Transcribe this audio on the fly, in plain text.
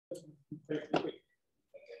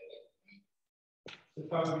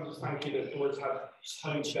Father, we just thank you that Lord's had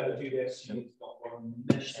time together to do this. And it's got one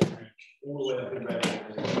mission all the way up in Reading,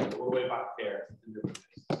 all the way back here to deliver this.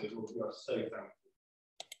 So Lord, we are so thankful.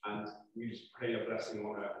 And we just pray your blessing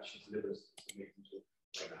on her as she delivers this amazing talk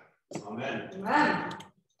right now. Amen.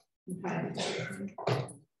 Amen. Okay.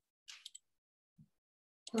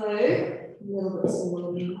 Hello. A little bit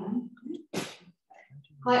smaller than mine.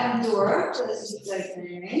 Hi, I'm Dora. For those of you who don't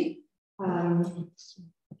know me.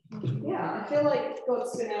 Yeah, I feel like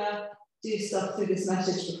God's going to do stuff through this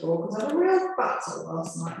message before, because I had a real battle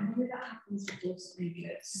last night, and maybe that happens before something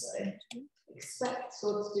good. So expect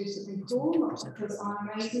God to do something cool, not because I'm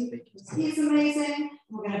amazing, but because He is amazing. And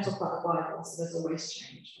we're going to talk about the Bible, so there's always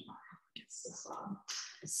change when that happens as well.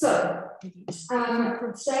 So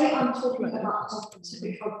today I'm talking about the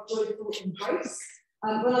topic of joyful embrace.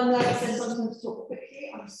 When I'm nervous, I sometimes talk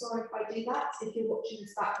quickly. I'm sorry if I do that. If you're watching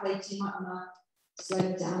this back later, you might want to slow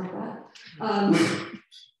it down a bit.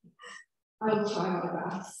 I will try my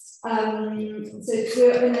best. So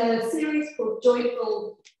we're in a series called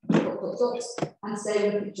Joyful ... and today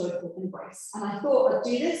we're looking at joyful embrace. And I thought I'd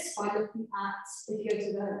do this by looking at, if you go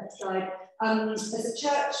to the next slide, as a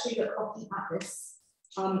church, we look often at this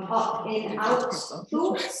up, in, and out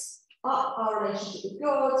thoughts, up our relationship with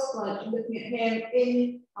God, like looking at Him,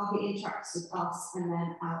 in how He interacts with us, and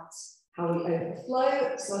then out how we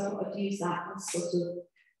overflow. So I thought I'd use that as sort of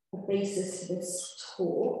a basis for this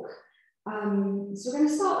talk. So we're going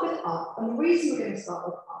to start with up, and the reason we're going to start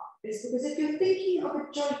with up is because if you're thinking of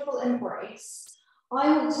a joyful embrace,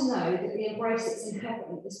 I want to know that the embrace that's in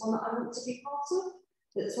heaven is one that I want to be part of,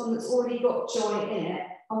 that's one that's already got joy in it,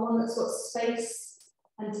 and one that's got space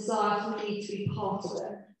and desire for me to be part of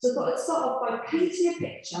it. So I thought I'd start off by painting a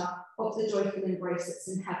picture of the joyful embrace that's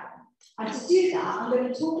in heaven. And to do that, I'm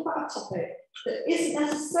going to talk about a topic that isn't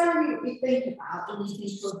necessarily what you think about when you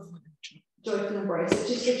think of joyful embrace, which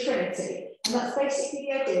is the Trinity. And that's basically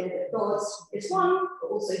the idea that God is one, but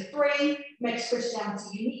also three, makes Christianity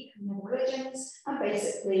unique from other religions, and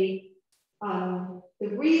basically the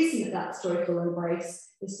reason that that's joyful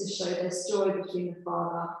embrace is to show there's joy between the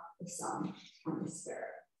Father, the Son, and the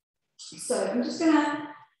Spirit. So I'm just going to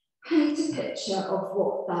paint a picture of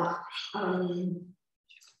what that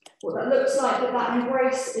looks like. That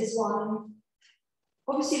embrace is one.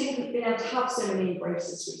 Obviously, we haven't been able to have so many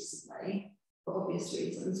embraces recently, for obvious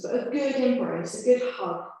reasons, but a good embrace, a good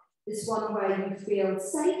hug, is one where you feel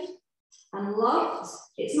safe and loved.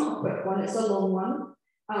 It's not a quick one, it's a long one.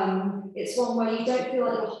 It's one where you don't feel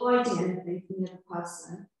like you're hiding anything from the other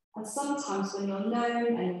person. And sometimes when you're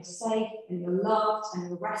known and you're safe and you're loved and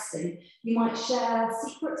you're resting, you might share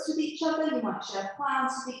secrets with each other, you might share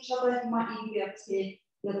plans with each other, you might even be able to hear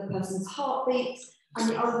the other person's heartbeat, and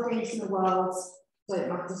the other things in the world don't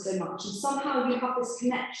matter so much. And somehow you have this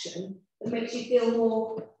connection that makes you feel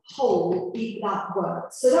more whole, even without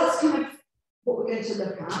words. So that's kind of what we're going to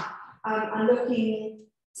look at. And looking,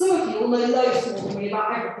 some of you will know loads more than me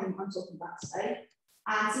about everything I'm talking about today.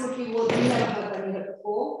 And some of you will have never heard any of it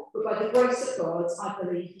before, but by the grace of God, I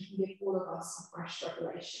believe He can give all of us a fresh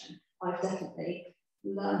revelation. I've definitely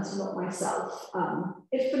learned a lot myself.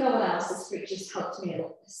 If for no one else, this preacher's helped me a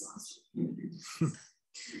lot this last week.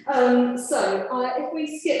 If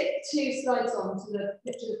we skip 2 slides on to the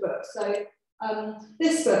picture of the book. So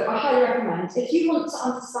this book I highly recommend. If you want to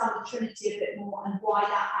understand the Trinity a bit more and why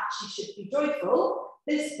that actually should be joyful,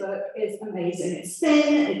 this book is amazing. It's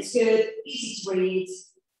thin, it's good, easy to read,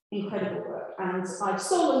 incredible book. And I've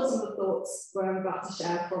stolen some of the thoughts where I'm about to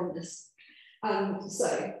share from this.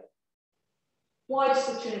 So why does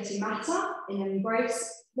the Trinity matter in an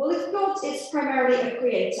embrace? Well, if God is primarily a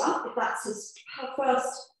creator, if that's his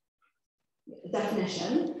first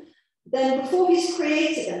definition, then before he's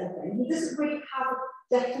created anything, he doesn't really have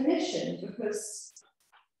a definition, because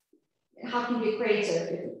how can you be creative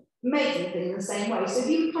if you made anything in the same way? So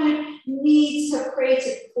he kind of needs to have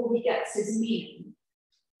created before he gets his meaning.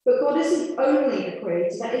 But God isn't only the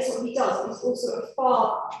creator, that is what he does, but he's also a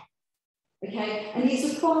father. Okay, and he's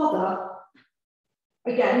a father.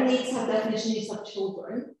 Again, needs to have definition, needs to have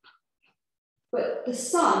children. But the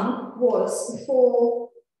Son was before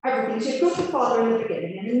everything. So you've got the Father in the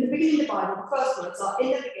beginning, and in the beginning of the Bible, the first words are, in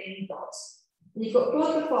the beginning, God. And you've got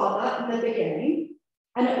God the Father in the beginning,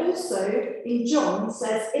 and it also, in John,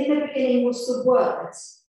 says, in the beginning was the Word,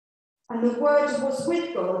 and the Word was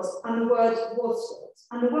with God, and the Word was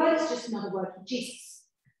God. And the Word is just another word for Jesus.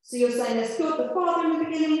 So you're saying there's God the Father in the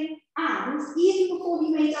beginning, and even before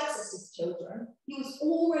he made us as his children, he was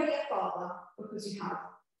already a father, because you have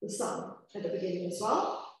the Son at the beginning as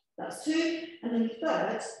well. That's 2. And then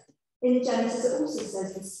 3rd, in Genesis, it also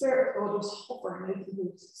says the Spirit of God was hovering over the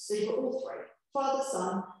waters. So you've got all 3. Father,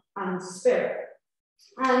 Son, and Spirit.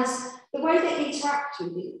 And the way they interact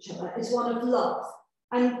with each other is one of love.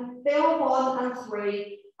 And they are one and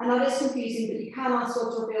three, and that is confusing, but you can ask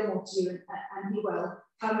God to reveal more to you, and he will.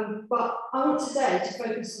 But I want today to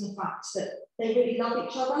focus on the fact that they really love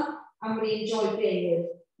each other and really enjoy being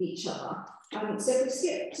with each other. So if we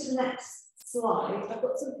skip to the next slide, I've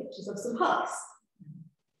got some pictures of some hugs.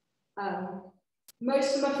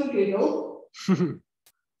 Most of them are from Google,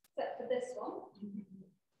 except for this one.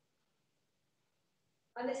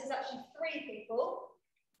 And this is actually 3 people.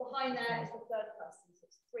 Behind there is the third person, so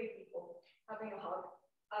it's 3 people having a hug.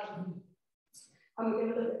 And we're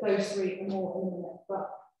going to look at those 3 more in a minute, but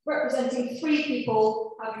representing 3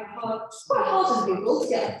 people having a hug. It's quite hard on Google to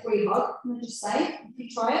get a 3 hug, can I just say, if you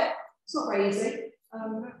try it. It's not very easy.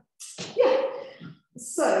 Yeah,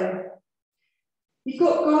 so you've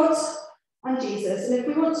got God and Jesus, and if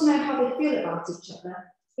we want to know how they feel about each other,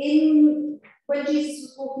 when Jesus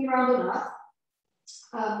was walking around on earth,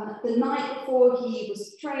 the night before he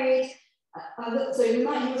was betrayed, the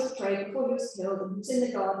night he was betrayed, before he was killed, and he was in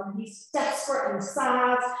the garden, and he's desperate and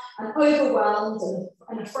sad and overwhelmed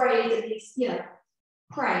and afraid, and he's,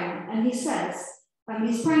 praying, and he says,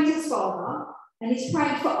 he's praying to his Father, and he's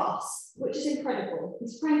praying for us, which is incredible.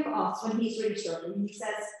 He's praying for us when he's really struggling. He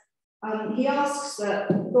says, he asks that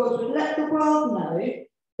God would let the world know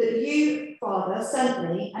that you, Father,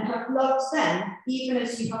 sent me and have loved them even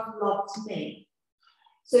as you have loved me.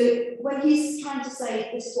 So when he's trying to say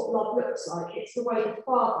this is what love looks like, it's the way the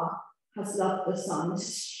Father has loved the Son. There's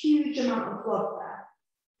a huge amount of love there.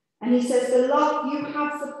 And he says,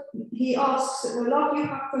 he asks that the love you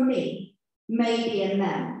have for me may be in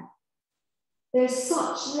them. There's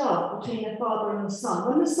such love between the Father and the Son.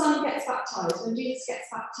 When the Son gets baptized, when Jesus gets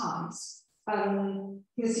baptized,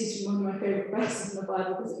 this is one of my favourite verses in the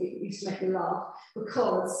Bible because it used to make me laugh,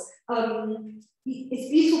 because it's a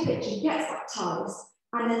beautiful picture. He gets baptized,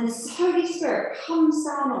 and then the Holy Spirit comes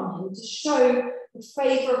down on him to show the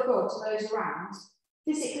favour of God to those around,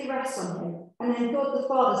 physically rests on him, and then God the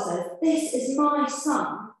Father says, "This is my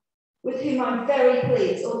Son, with whom I'm very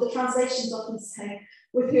pleased," or the translations often say,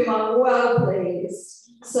 "with whom I'm well pleased."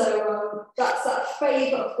 So that's that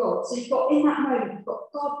favour of God. So you've got, in that moment, you've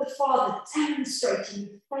got God the Father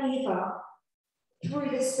demonstrating favour through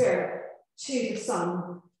the Spirit to the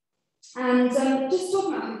Son. And just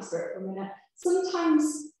talking about Holy Spirit for a minute,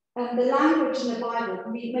 sometimes the language in the Bible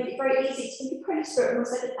can make it very easy to think of Holy Spirit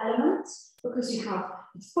almost like an element, because you have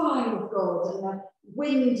the fire of God and the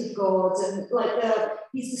wind of God, and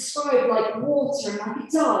he's described like water and like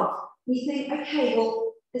a dove. And you think, okay,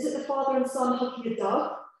 well, is it the Father and Son hugging a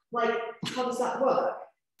dove? Like, how does that work?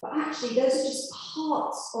 But actually, those are just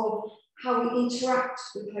parts of how we interact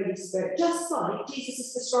with the Holy Spirit. Just like Jesus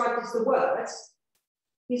is described as the Word,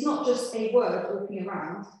 he's not just a word walking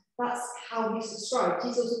around. That's how he's described.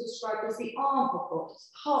 He's also described as the arm of God,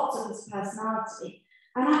 parts of his personality.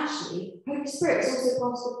 And actually, Holy Spirit is also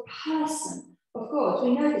part of the person of God.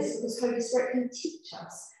 We know this because Holy Spirit can teach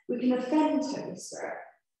us. We can offend Holy Spirit.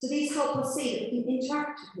 So these help us see that we can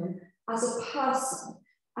interact with him as a person.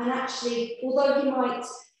 And actually, although he might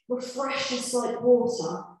refresh us like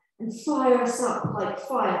water and fire us up like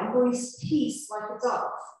fire and bring us peace like a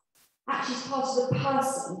dove, actually it's part of the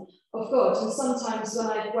person of God. And sometimes when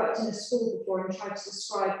I've worked in a school before and tried to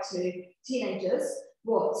describe to teenagers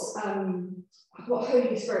what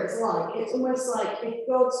Holy Spirit is like, it's almost like if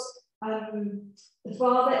God's, the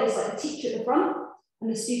Father is like the teacher at the front, and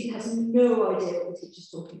the student has no idea what the teacher's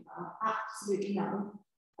talking about, absolutely none.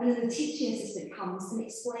 And then the teaching assistant comes and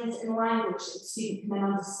explains it in language that the student can then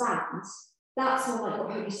understand. That's more like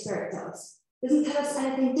what Holy Spirit does. It doesn't tell us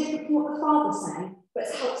anything different from what the Father's saying, but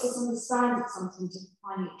it helps us understand it sometimes and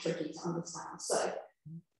find it tricky to understand. So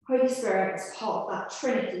Holy Spirit is part of that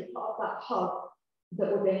Trinity, part of that hub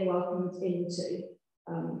that we're being welcomed into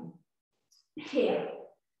here.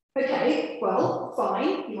 Okay, well,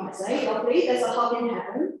 fine, you might say, lovely, there's a hub in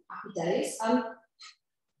heaven, happy days.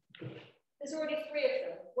 There's already 3 of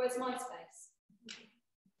them. Where's my space?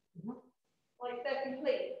 Like, they're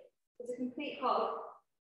complete. There's a complete hub.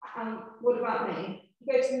 What about me?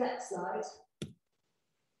 Go to the next slide.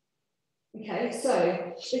 Okay,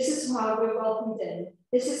 so this is how we're welcomed in.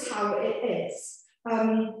 This is how it is.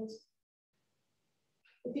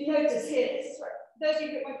 If you notice here, this is where, those of you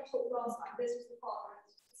who went to talk last time, this was the Father and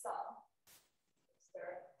this was the Son.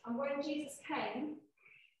 And when Jesus came,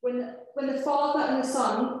 when the Father and the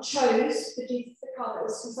Son chose for Jesus to come, it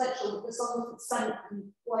was consensual, but the Son wasn't sent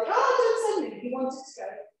and like, don't send me. He wanted to go.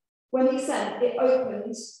 When he sent, it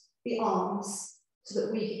opened the arms so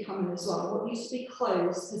that we could come in as well. What used to be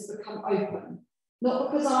closed has become open.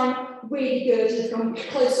 Not because I'm really good and come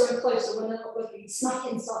closer and closer when they're not looking,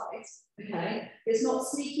 snuck inside, okay? It's not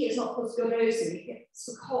sneaky, it's not because God knows me, it's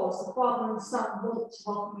because the Father and the Son want to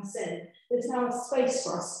welcome us in. There's now a space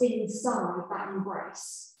for us inside that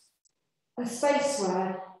embrace. A space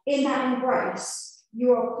where, in that embrace,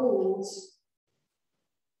 you are called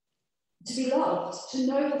to be loved, to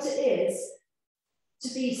know what it is,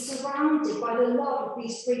 to be surrounded by the love of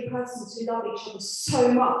these three persons who love each other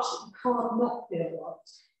so much that you can't not feel loved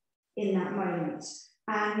in that moment.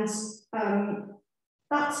 And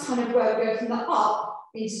that's kind of where we go from the up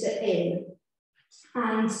into the in.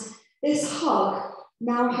 And this hug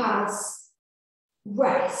now has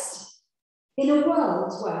rest in a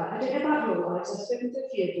world where, I don't know about your lives, I've spoken to a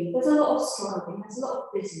few of you, there's a lot of striving, there's a lot of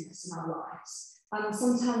busyness in our lives.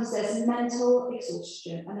 Sometimes there's mental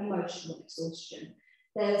exhaustion and emotional exhaustion.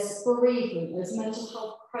 There's bereavement, there's mental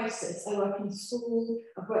health crisis. I work in school,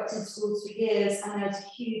 I've worked in schools for years, and there's a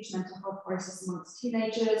huge mental health crisis amongst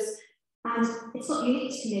teenagers. And it's not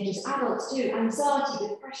unique to teenagers, adults do. Anxiety,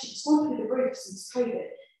 depression, it's gone through the roof since COVID.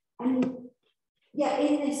 And yet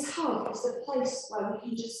in this hug, it's the place where we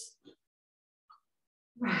can just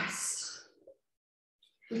rest.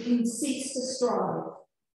 We can cease to strive.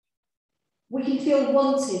 We can feel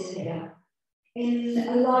wanted here. In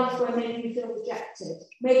a life where maybe we feel rejected,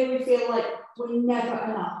 maybe we feel like we're never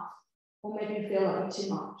enough, or maybe we feel like we're too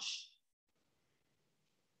much.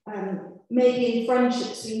 Maybe in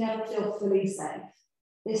friendships we never feel fully safe.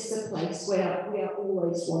 This is a place where we are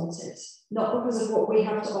always wanted, not because of what we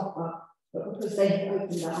have to offer, but because they have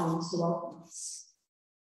opened their arms to welcome us.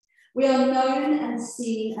 We are known and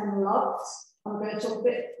seen and loved. I'm going to talk a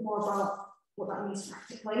bit more about what that means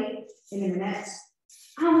practically in a minute.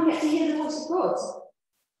 And we get to hear the voice of God.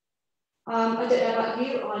 I don't know about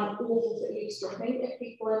you, I'm awful for eavesdropping. If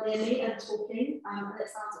people are near me and talking, and it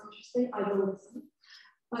sounds interesting, I will listen.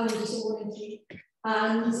 Just warning you.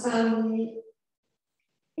 And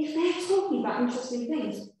if they're talking about interesting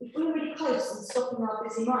things, if we're really close and stopping our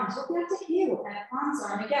busy minds, we'll be able to hear what their plans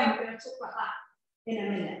are. And again, we're going to talk about that in a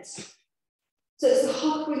minute. So it's the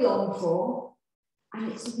hug we long for,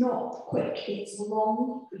 and it's not quick, it's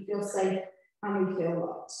long, we feel safe, and we feel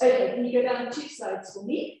loved. Okay, can you go down 2 slides for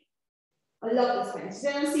me? I love this painting. Has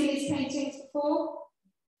anyone seen these paintings before?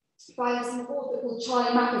 By some author called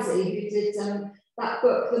Charlie Mackesy, who did that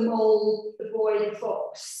book, The Mole, the Boy, the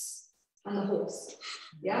Fox, and the Horse.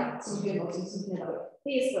 Yeah, some of you are nodding, something like that.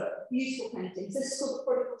 Here's the beautiful paintings. This is called The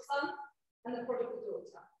Prodigal Son and The Prodigal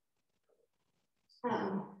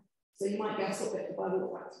Daughter. So you might guess what bit the Bible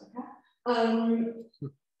was, okay?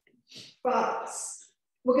 But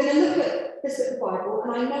we're going to look at this bit of the Bible,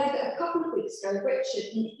 and I know that a couple of weeks ago, Richard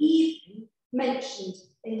in the evening mentioned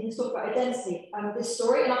in his talk about identity this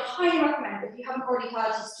story, and I highly recommend, if you haven't already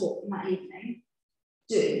heard his talk in that evening,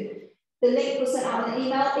 do. The link was sent out in an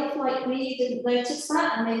email. If, like me, you didn't notice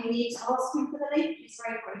that and maybe need to ask him for the link, he's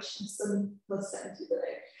very gracious and will send you the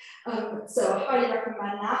link. So I highly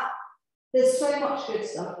recommend that. There's so much good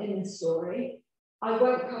stuff in this story. I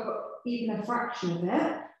won't cover even a fraction of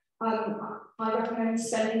it. I recommend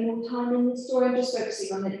spending more time in this story and just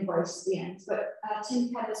focusing on the embrace at the end. But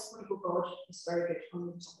Tim Keller's Prodigal God is very good on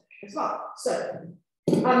the topic as well. So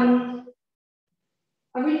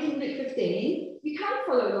I'm reading from Luke 15. You can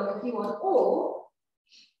follow along if you want, or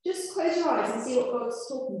just close your eyes and see what God's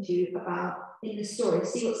talking to you about in the story,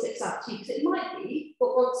 see what sticks out to you, because it might be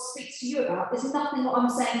what God speaks to you about is nothing what I'm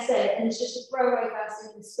saying today, and it's just a throwaway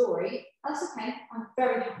verse in the story. That's okay. I'm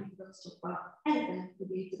very happy for God to talk about anything with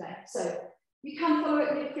you today. So you can follow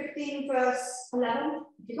it, Luke 15, verse 11,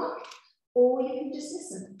 if you like, or you can just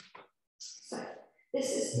listen. So this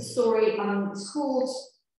is the story. It's called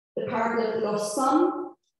The Parable of the Lost Son,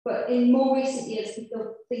 but in more recent years,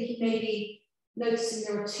 people think you may be noticing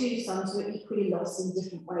there are 2 sons who are equally lost in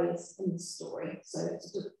different ways in the story. So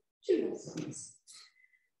it's 2 lost sons.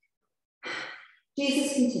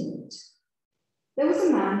 Jesus continued. There was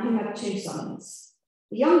a man who had 2 sons.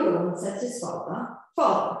 The younger one said to his father,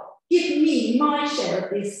 "Father, give me my share of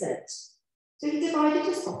the estate." So he divided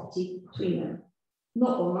his property between them.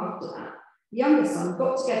 Not long after that, the younger son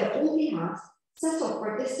got together all he had, set off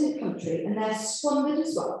for a distant country, and there squandered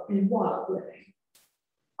his wealth in wild living.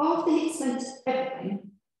 After he'd spent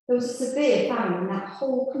everything, there was a severe famine in that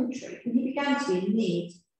whole country, and he began to be in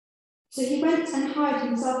need. So he went and hired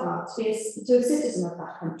himself out to a citizen of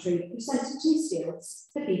that country, who sent him to his fields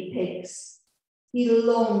to feed pigs. He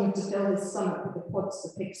longed to fill his stomach with the pods the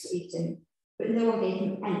pigs were eating, but no one gave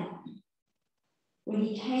him anything. When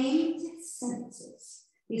he came to his senses,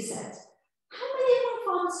 he said, "How many of my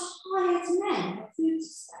father's hired men have food to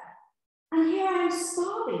spare? And here I am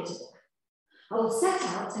starving to death. I will set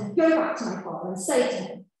out and go back to my father and say to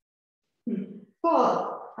him,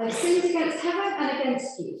 Father, I have sinned against heaven and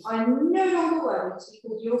against you. I am no longer worthy to be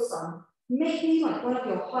called your son. Make me like one of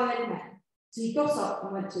your hired men. So he got up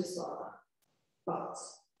and went to his father. But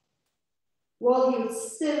while he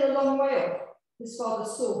was still a long way off, his father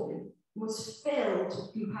saw him and was filled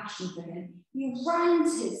with compassion for him. He ran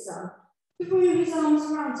to his son, threw his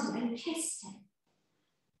arms around him and kissed him.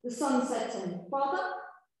 The son said to him, Father,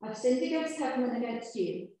 I've sinned against heaven and against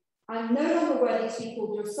you. I am no longer worthy to be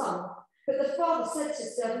called your son. But the father said to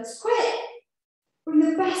his servants, quick, bring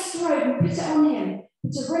the best robe and put it on him,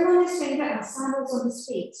 put a ring on his finger and sandals on his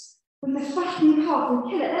feet. Bring the fattened calf and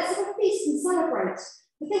kill it. Let's have a feast and celebrate.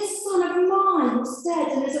 For this son of mine was dead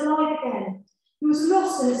and is alive again. He was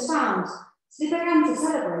lost and is found. So they began to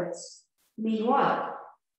celebrate. Meanwhile,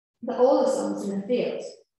 the older son was in the field.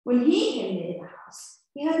 When he came near the house,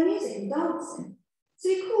 he heard music and dancing. So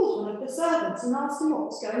he called one of the servants and asked him what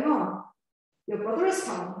was going on. Your brother has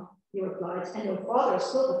come, he replied, and your father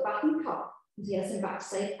has killed the fattened calf, and he has him back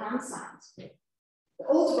safe and sound. The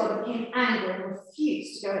older brother became angry and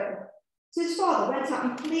refused to go in. So his father went out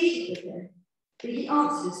and pleaded with him. But he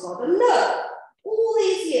answered his father, look, all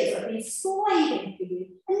these years I've been slaving for you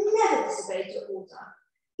and never disobeyed your order.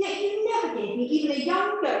 Yet you never gave me even a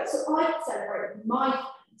young goat so I could celebrate with my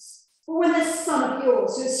friends. Or when this son of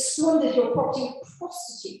yours who has squandered your property with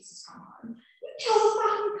prostitutes has come home, you kill the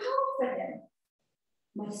fattened calf for him.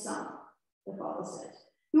 My son, the father said,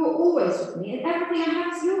 you are always with me and everything I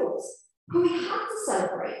have is yours. But we had to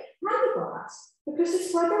celebrate and be glad because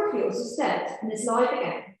this brother of yours is dead and is alive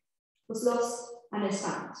again, was lost and is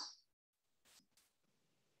found.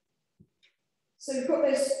 So we've got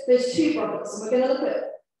those two brothers, and we're going to look at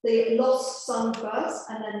the lost son first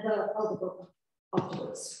and then the elder brother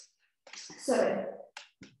afterwards. So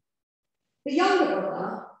the younger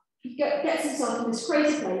brother gets himself in this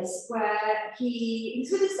crazy place where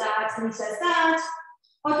he's with his dad and he says, Dad,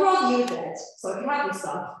 I'd rather you were dead so I can have your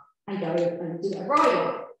stuff and go and do whatever I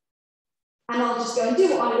want. And I'll just go and do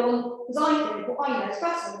what I want because I think what I know is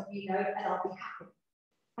better than what you know and I'll be happy.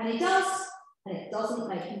 And he does, and it doesn't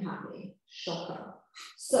make him happy. Shocker.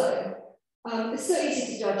 So it's so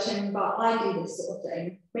easy to judge him, but I do this sort of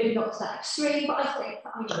thing. Maybe not to that extreme, but I think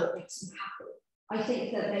that I know what makes him happy. I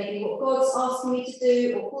think that maybe what God's asking me to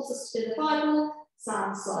do or calls us to do in the Bible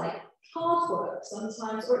sounds like hard work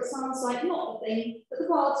sometimes, or it sounds like not the thing that the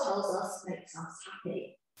world tells us makes us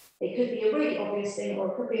happy. It could be a really obvious thing, or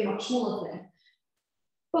it could be a much smaller thing.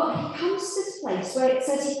 But he comes to this place where it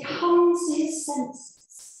says he comes to his senses.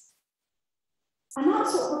 And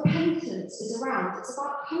that's what repentance is around. It's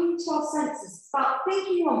about coming to our senses. It's about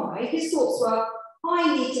thinking one way. His thoughts were,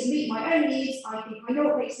 I need to meet my own needs. I think I know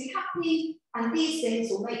what makes me happy, and these things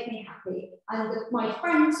will make me happy. And my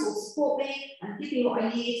friends will support me and give me what I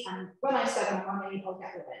need. And when I spend my money, I'll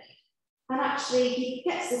get what I need. And actually, he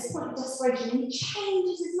gets this point of desperation and he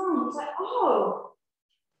changes his mind. He's like, oh,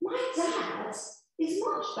 my dad is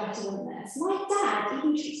much better than this. My dad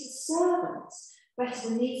even treats his servants better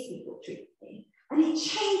than these people treat me. And he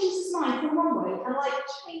changes his mind from one way and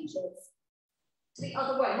changes to the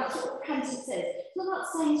other way. And that's what repentance is. It's not about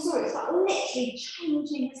saying sorry, it's about literally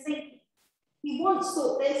changing his thinking. He once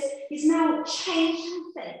thought this, he's now changed how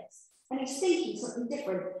he thinks, and he's thinking something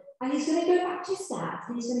different. And he's going to go back to his dad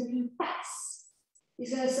and he's going to confess.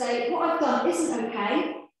 He's going to say, what I've done isn't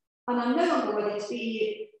okay, and I'm no longer worthy to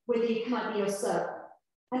be with you, can I be your servant?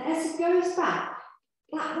 And as he goes back,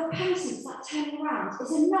 that repentance, that turning around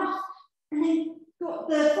is enough. And then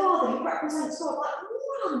the father who represents God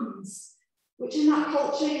runs, which in that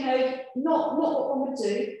culture, not what one would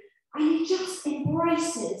do. And he just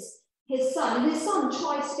embraces his son. And his son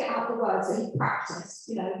tries to get out the words that he practiced,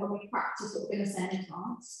 when we practice what we're going to say in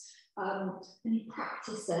advance. And he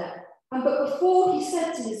practiced it. But before he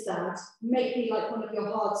said to his dad, make me like one of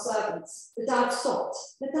your hard servants, the dad stopped.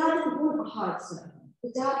 The dad didn't want a hard servant.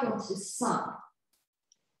 The dad wanted his son.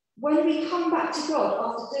 When we come back to God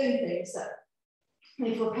after doing things that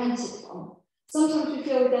we've repented from, sometimes we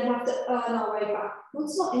feel we then have to earn our way back.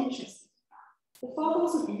 God's not interested in that. The father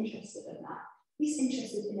wasn't interested in that. He's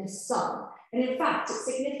interested in his son. And in fact, it's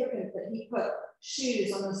significant that he put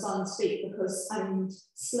shoes on the son's feet because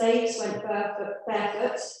slaves went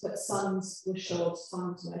barefoot, but sons were shod,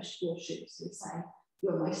 sons wore shoes. So he's saying,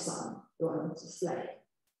 you're my son, you're not a slave.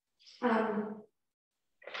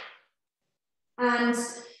 And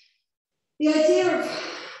the idea of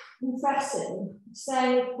confessing,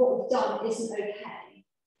 saying what we've done isn't okay,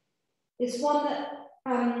 is one that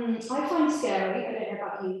I find scary. I don't know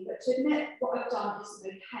about you, but to admit what I've done isn't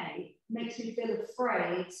okay makes me feel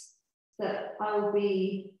afraid that I will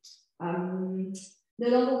be no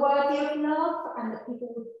longer worthy of love, and that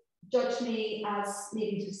people would judge me as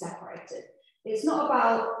needing to be separated. It's not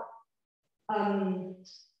about,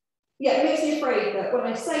 it makes me afraid that when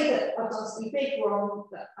I say that I've done something big wrong,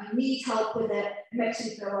 that I need help with it, it makes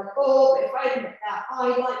me feel like, oh, but if I admit that, I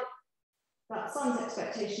like that son's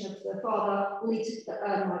expectation of the father will need to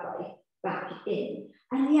earn my way back in.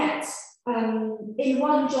 And yet, in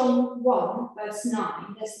 1 John 1, verse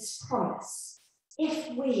 9, there's this promise.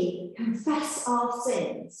 If we confess our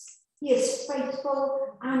sins, he is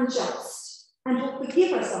faithful and just, and will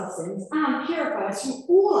forgive us our sins and purify us from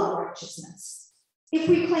all unrighteousness. If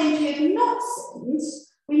we claim to have not sinned,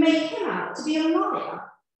 we make him out to be a liar,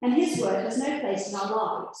 and his word has no place in our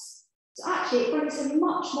lives. So actually, it brings him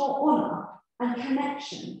much more honour and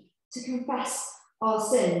connection to confess our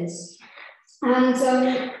sins. And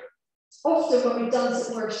often when we've done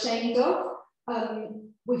something we're ashamed of,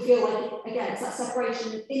 we feel like, again, it's that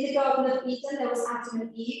separation. In the Garden of Eden, there was Adam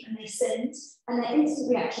and Eve, and they sinned, and their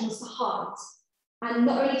instant reaction was to hide. And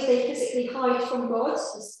not only did they physically hide from God,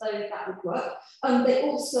 as though that would work, they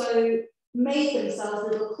also made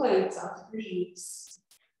themselves little clothes out of leaves.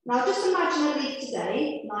 Now, just imagine a leaf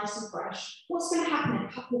today, nice and fresh. What's going to happen in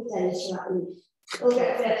a couple of days to that leaf? It'll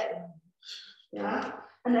get a bit, yeah?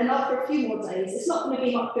 And then after a few more days, it's not going to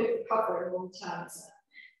be much good for covering long term, is it?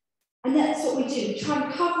 And that's what we do. We try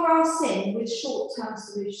and cover our sin with short-term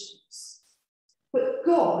solutions. But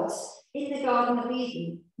God, in the Garden of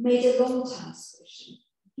Eden, made a long-term solution.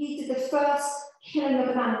 He did the first killing of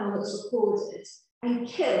an animal that's recorded, and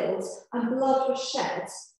killed, and blood was shed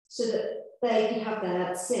so that they could have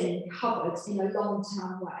their sin covered in a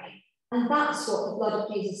long-term way. And that's what the blood of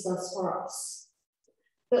Jesus does for us.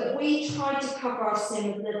 But we try to cover our sin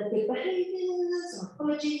with little good behaviours or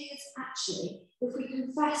apologies. Actually, if we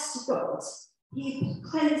confess to God, he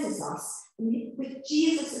cleanses us. And with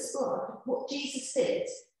Jesus' blood, what Jesus did,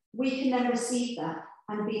 we can then receive that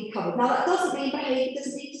and be covered. Now, that doesn't mean behaviour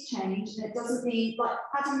doesn't need to change, and it doesn't mean, like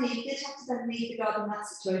Adam and Eve did have to then leave the garden in that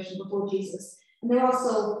situation before Jesus. And there are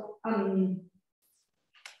still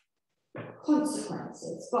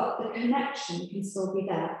consequences, but the connection can still be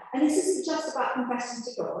there. And this isn't just about confessing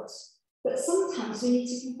to God, but sometimes we need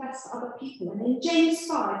to confess to other people. And in James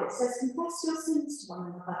 5, it says, confess your sins to one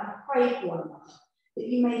another and pray for one another, that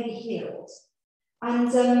you may be healed.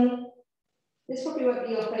 And this probably won't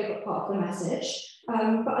be your favourite part of the message,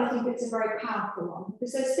 but I think it's a very powerful one,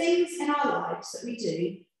 because there's things in our lives that we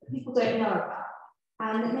do that people don't know about,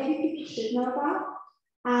 and that maybe people should know about.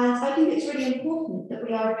 And I think it's really important that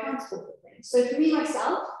we are accountable for things. So for me,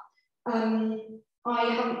 myself, I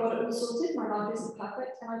haven't got it all sorted. My life isn't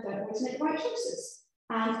perfect, and I don't always make the right choices.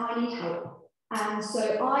 And I need help. And so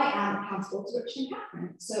I am accountable to Richard and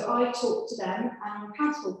Catherine. So I talk to them, and I'm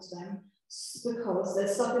accountable to them because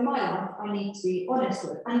there's stuff in my life I need to be honest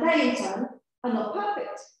with. And they, in turn, are not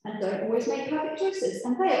perfect and don't always make perfect choices.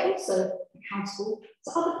 And they are also accountable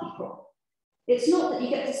to other people. It's not that you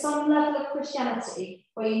get to some level of Christianity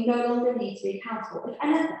where you no longer need to be accountable. If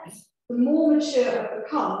anything, the more mature I've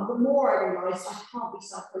become, the more I realise I can't be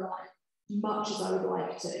self-reliant as much as I would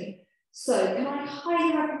like to. So can I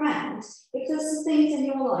highly recommend, if there's some things in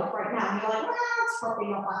your life right now, and you're like, it's probably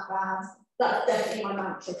not that bad. That's definitely my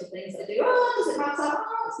mantra for things I do. Does it matter?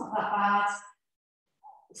 It's not that bad.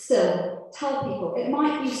 Still, tell people. It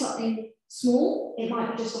might be something small. It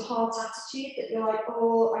might be just a heart attitude that you're like,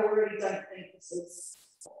 oh, I really don't think this is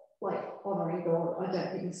like honouring God. I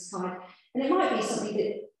don't think this is kind. And it might be something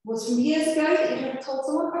that was from years ago that you've never told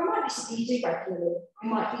someone, or it might be something you do regularly. It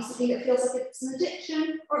might be something that feels like it's an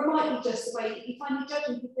addiction, or it might be just the way that you find you're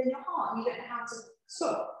judging people in your heart and you don't know how to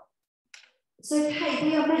stop. It's okay,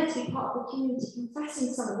 we are meant to be part of the community,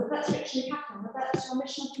 confessing someone, whether that's Richard and Catherine, whether that's your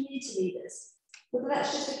missional community leaders, whether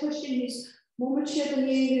that's just a Christian who's more mature than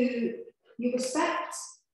you, who you respect,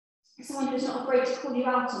 someone who's not afraid to call you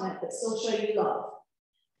out on it, but still show you love.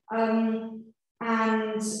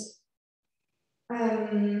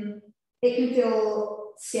 It can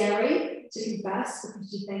feel scary to confess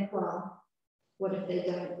because you think, well, what if they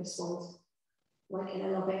don't respond like in a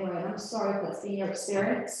loving way? And I'm sorry if that's been your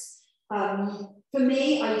experience. For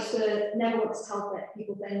me, I used to never want to tell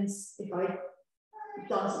people things if I'd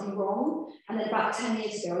done something wrong. And then about 10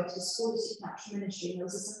 years ago, I did a School of Supernatural Ministry, and there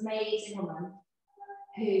was this amazing woman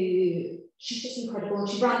who, she's just incredible, and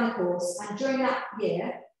she ran the course. And during that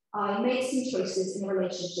year, I made some choices in a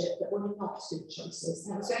relationship that were not good choices.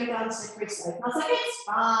 And I was going down to say crusade, and I was like, it's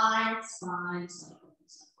fine, it's fine, it's not a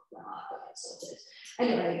problem, I've got it sorted.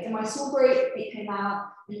 Anyway, in my small group, it came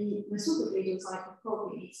out, and my small group leader was like, I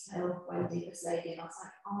probably need to tell Wendy this lady. And I was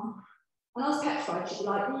like, oh, And I was petrified. She'd be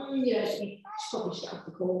like, she probably should get off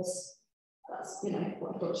the course. That's, what I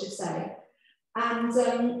thought she'd say. And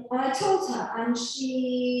I told her, and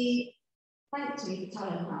she thanked me for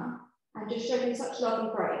telling her, and just showed me such love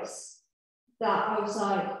and grace that I was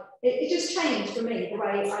like, it just changed for me the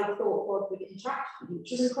way I thought God would interact with me,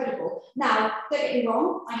 which was incredible. Now, don't get me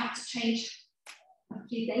wrong, I had to change a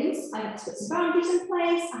few things. I had to put some boundaries in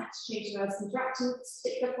place. I had to change the way I was interacting with this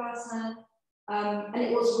particular person, and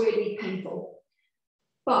it was really painful.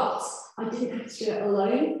 But I didn't have to do it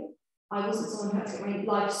alone. I wasn't someone who had to get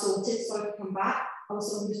my life sorted so I could come back. I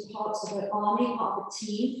was someone who was part of an army, part of a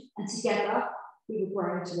team, and together we were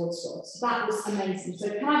growing towards God. So that was amazing. So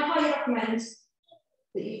can I highly recommend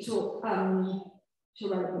that you talk to a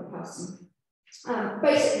relevant person?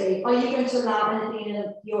 Basically, are you going to allow anything in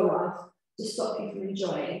your life to stop you from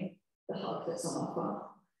enjoying the hug that's on offer?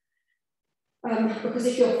 Because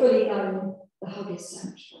if you're fully known, the hug is so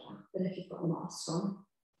much better than if you've got a mask on.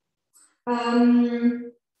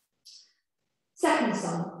 Second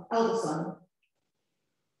son, elder son,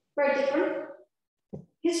 very different.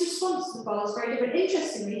 His response to the father is very different.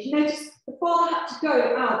 Interestingly, you notice the father had to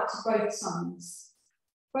go out to both sons.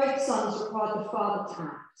 Both sons required the father to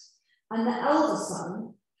act. And the elder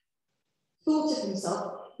son thought of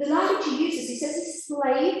himself. The language he uses, he says he's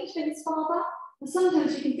slaved for his father. And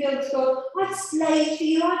sometimes you can feel to God, I've slaved for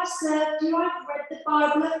you, I've served you, I've read the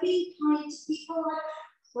Bible, I've been kind to people, I've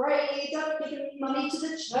prayed, I've given money to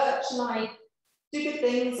the church, and I do good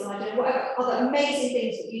things, and I do whatever other amazing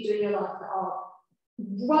things that you do in your life that are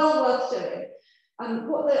well worth doing. And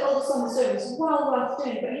what the older son was doing was well worth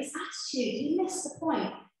doing, but his attitude, he missed the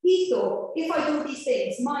point. He thought, if I do all these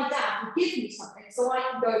things, my dad will give me something so I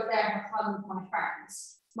can go over there and have fun with my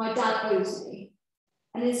friends. My dad owes me.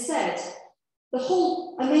 And instead, the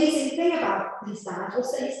whole amazing thing about his dad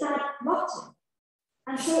was that his dad loved him.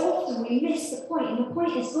 And so often we miss the point. And the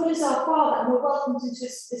point is, God is our Father, and we're welcomed into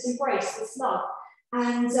this embrace, this love.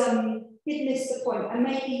 And he'd missed the point. And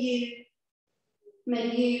maybe you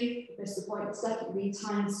missed the point. It's definitely been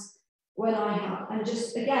times when I have. And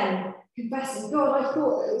just, again, confessing, God, I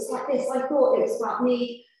thought it was like this. I thought it was about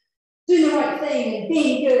me doing the right thing and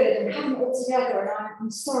being good and having it all together. And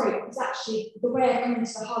I'm sorry, because actually the way I come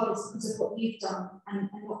into the hub is because of what you've done and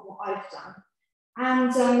not what I've done.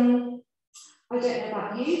 And I don't know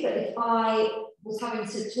about you, but if I was having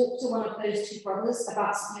to talk to one of those two brothers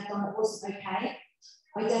about something I'd done that wasn't okay,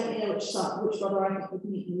 I definitely know which brother I think would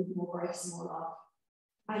meet me with more grace and more love.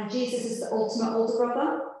 And Jesus is the ultimate older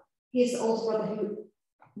brother. He is the older brother who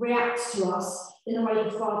reacts to us in the way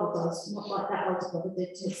the father does, not like that older brother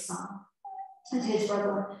did to his son and to his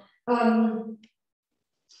brother. And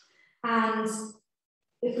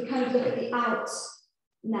if we kind of look at the out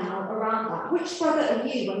now around that, which brother are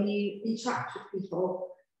you when you interact with people?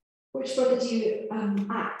 Which brother do you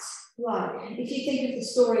act like? If you think of the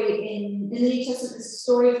story in the New Testament, there's a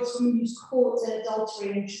story of this woman who's caught in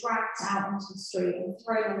adultery and dragged out into the street and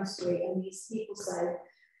thrown on the street, and these people say,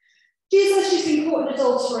 Jesus, she's been caught in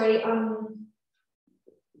adultery,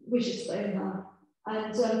 we should stone her.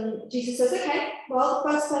 And Jesus says, okay, well,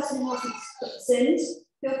 the first person who hasn't sinned,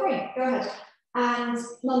 feel free, go ahead. And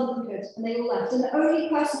none of them could, and they all left. And the only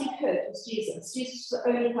person who could was Jesus. Jesus was the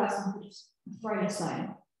only person who could have thrown a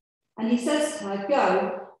stone. And he says to her,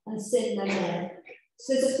 go and sin no more.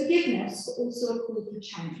 So there's a forgiveness, but also a call for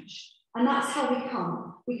change. And that's how we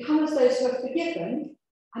come. We come as those who are forgiven,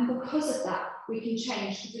 and because of that, we can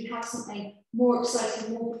change because we have something more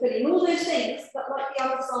exciting, more fulfilling. All those things that, like the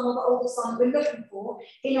other son or the older son, we're looking for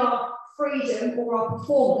in our freedom or our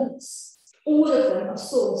performance, all of them are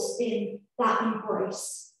sourced in that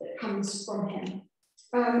embrace that comes from him.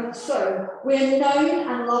 So we're known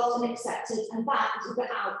and loved and accepted, and that is the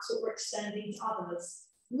out that we're extending to others.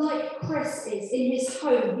 Like Chris is in his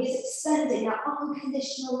home, he's extending that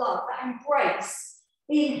unconditional love, that embrace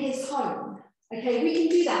in his home. Okay, we can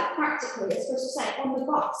do that practically, as Chris was saying, on the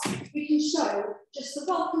bus. We can show just the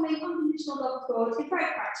welcoming, unconditional love of God in very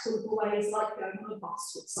practical ways, like going on a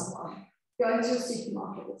bus with someone, going to a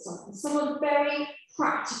supermarket with someone very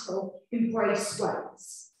practical, embrace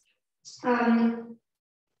ways.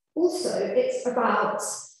 Also, it's about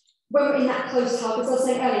when we're in that close hug, as I was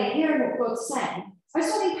saying earlier, hearing what God's saying. I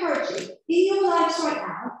just want to encourage you, in your lives right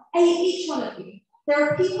now, each one of you, there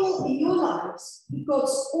are people in your lives who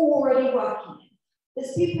God's already working in.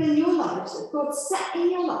 There's people in your lives that God's set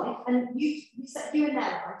in your life, and you set you in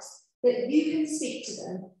their lives, that you can speak to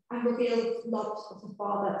them and reveal the love of the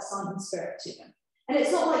Father, Son, and Spirit to them. And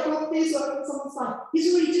it's not like God is working in someone's life.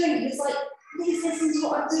 He's already doing it. He's like, please listen to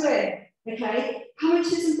what I'm doing. Okay? Come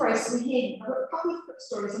into his embrace and hear me. I've got a couple of quick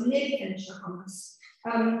stories. I'm nearly finished, I promise.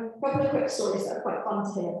 A couple of quick stories that are quite fun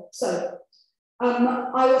to hear. So,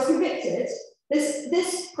 I was convicted.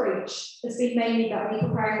 This preach has been mainly about me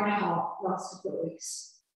preparing my heart the last couple of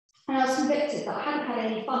weeks. And I was convicted that I hadn't had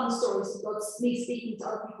any fun stories of me speaking to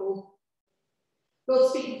other people, God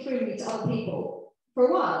speaking through me to other people for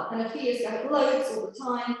a while. And a few years ago, I had loads all the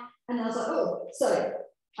time. And I was like, oh, so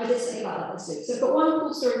I did something about that this week. So I've got one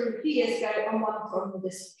cool story from a few years ago and one from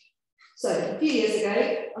this week. So a few years ago,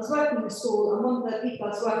 I was working in a school, and one of the people I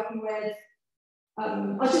was working with,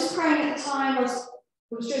 I was just praying at the time. I was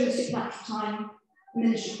doing the supernatural time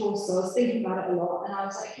ministry course, so I was thinking about it a lot, and I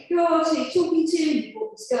was like, God, who are you talking to? You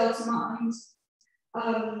brought this girl to mind.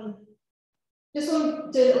 Just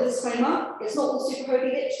want to do a little disclaimer. It's not all super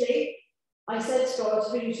holy, literally. I said to God,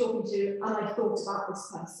 who are you talking to? And I thought about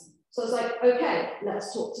this person. So I was like, okay,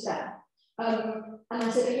 let's talk to them. And I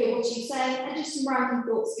said, okay, what are you saying? And just some random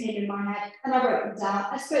thoughts came in my head, and I wrote them down.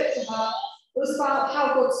 I spoke to her. It was about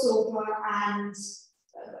how God saw her, and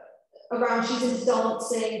around she's into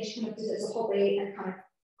dancing. She kind of did it as a hobby and kind of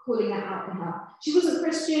calling it out in her. She wasn't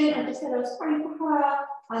Christian. I just said I was praying for her,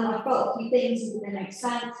 and I felt a few things and they make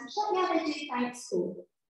sense. And she's like, yeah, they do, thanks, cool.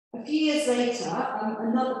 A few years later,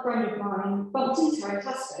 another friend of mine bumped into her at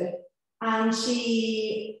Tesco, and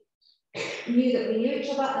she knew that we knew each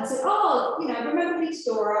other and said, oh, you know, remember me,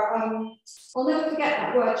 Dora? I'll never forget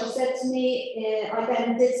that word. She said to me, I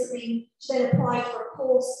then did something, she then applied for a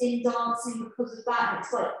course in dancing because of that. And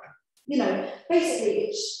it's like, you know, basically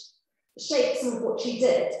it shaped some of what she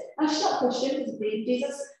did. And she's not Christian, doesn't believe in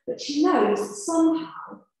Jesus, but she knows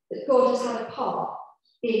somehow that God has had a part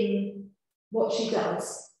in what she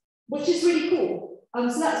does, which is really cool.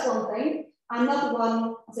 So that's one thing. Another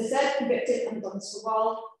one, as I said, convicted, and done this for a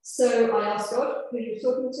while. So I asked God who he was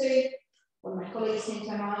talking to. One of my colleagues came to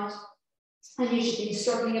my mind. I knew she'd been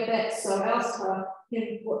struggling a bit, so I asked her, you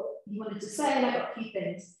know, what he wanted to say, and I got a few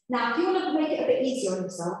things. Now, if you want to make it a bit easier on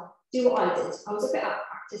yourself, do what I did. I was a bit out of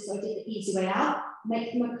practice, so I did the easy way out.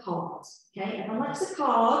 Make them a card. Okay, everyone likes a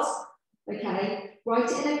card. Okay,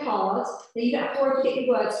 write it in a card. Then you don't have to worry to get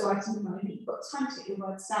your words right in the moment. You've got time to get your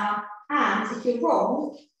words down. And if you're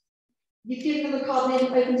wrong, you've given them a card and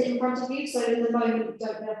they've opened it in front of you, so in the moment you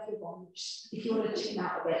don't know if you're wrong. If you want to tune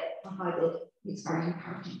out a bit, like I did, it's very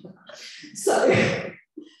encouraging for that. So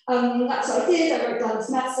that's what I did. I wrote down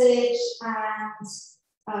this message, and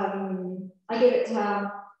I gave it to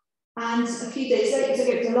her. And a few days later, so I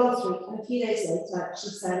gave it to her last week, and a few days later, she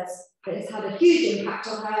says that it's had a huge impact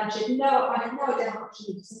on her, and I had no idea how much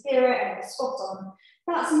she needed to hear it, and it was spot on.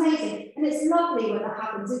 That's amazing. And it's lovely when that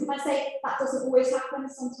happens. And when I say that doesn't always happen,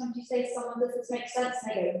 sometimes you say to someone, does this make sense?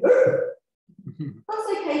 And they go, that's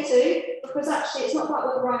okay too, because actually it's not about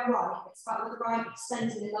whether I'm right, it's about whether I'm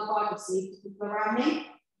extending the love I receive to people around me.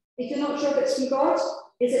 If you're not sure if it's from God,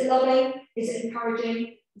 is it loving? Is it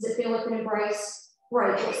encouraging? Does it feel like an embrace?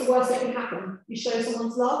 Great. What's the worst that can happen? You show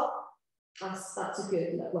someone's love? That's a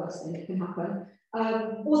good worst thing that can happen.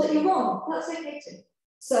 Or that you're wrong. That's okay too.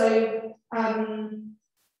 So,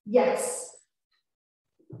 yes,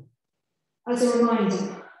 as a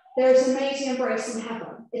reminder, there is amazing embrace in heaven.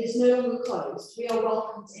 It is no longer closed. We are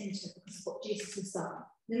welcomed into it because of what Jesus has done.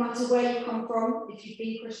 No matter where you come from, if you've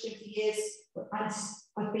been Christian for years, and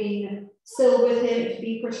I've been still with him, if you've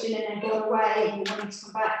been Christian and then gone away and you're wanting to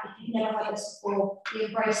come back, if you've never had this before, the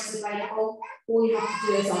embrace is available. All you have to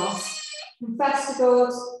do is ask. Confess to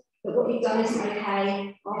God that what you've done isn't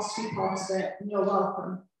okay, ask to be part of it, and you're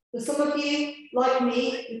welcome. For some of you, like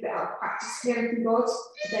me, who've been out of practice hearing from God,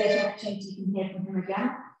 today is an opportunity you can hear from him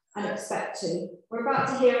again and expect to. We're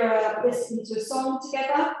about to listen to a song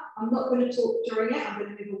together. I'm not going to talk during it. I'm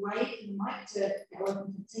going to move away from the mic to get away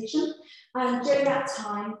from temptation. And during that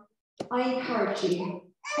time, I encourage you,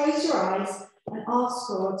 close your eyes and ask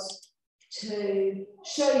God to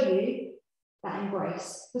show you that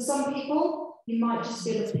embrace. For some people, you might just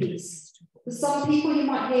feel at peace. For some people, you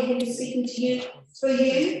might hear him speaking to you. For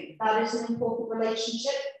you, that is an important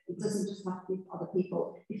relationship. It doesn't just have to be for other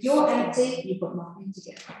people. If you're empty, you've got nothing to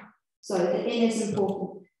give. So the in is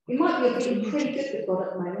important. You might be feeling pretty good with God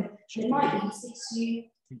at the moment. It might be he speaks to you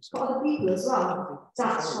for other people as well.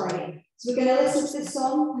 That's great. So we're going to listen to this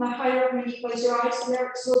song, and I highly recommend you close your eyes. The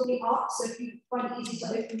lyrics will be up, so if you find it easy to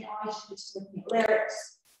open your eyes, you're just looking at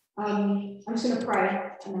lyrics. I'm just going to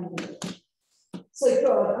pray, and then we'll go. So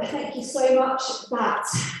God, I thank you so much that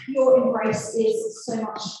your embrace is so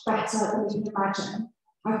much better than we can imagine.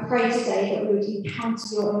 I pray today that we would encounter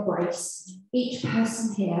your embrace, each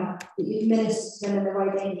person here, that you'd minister to them in the way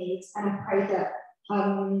they need. And I pray that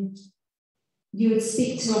you would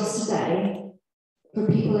speak to us today for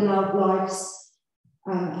people in our lives,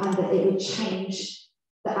 and that it would change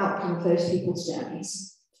the outcome of those people's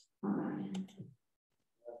journeys.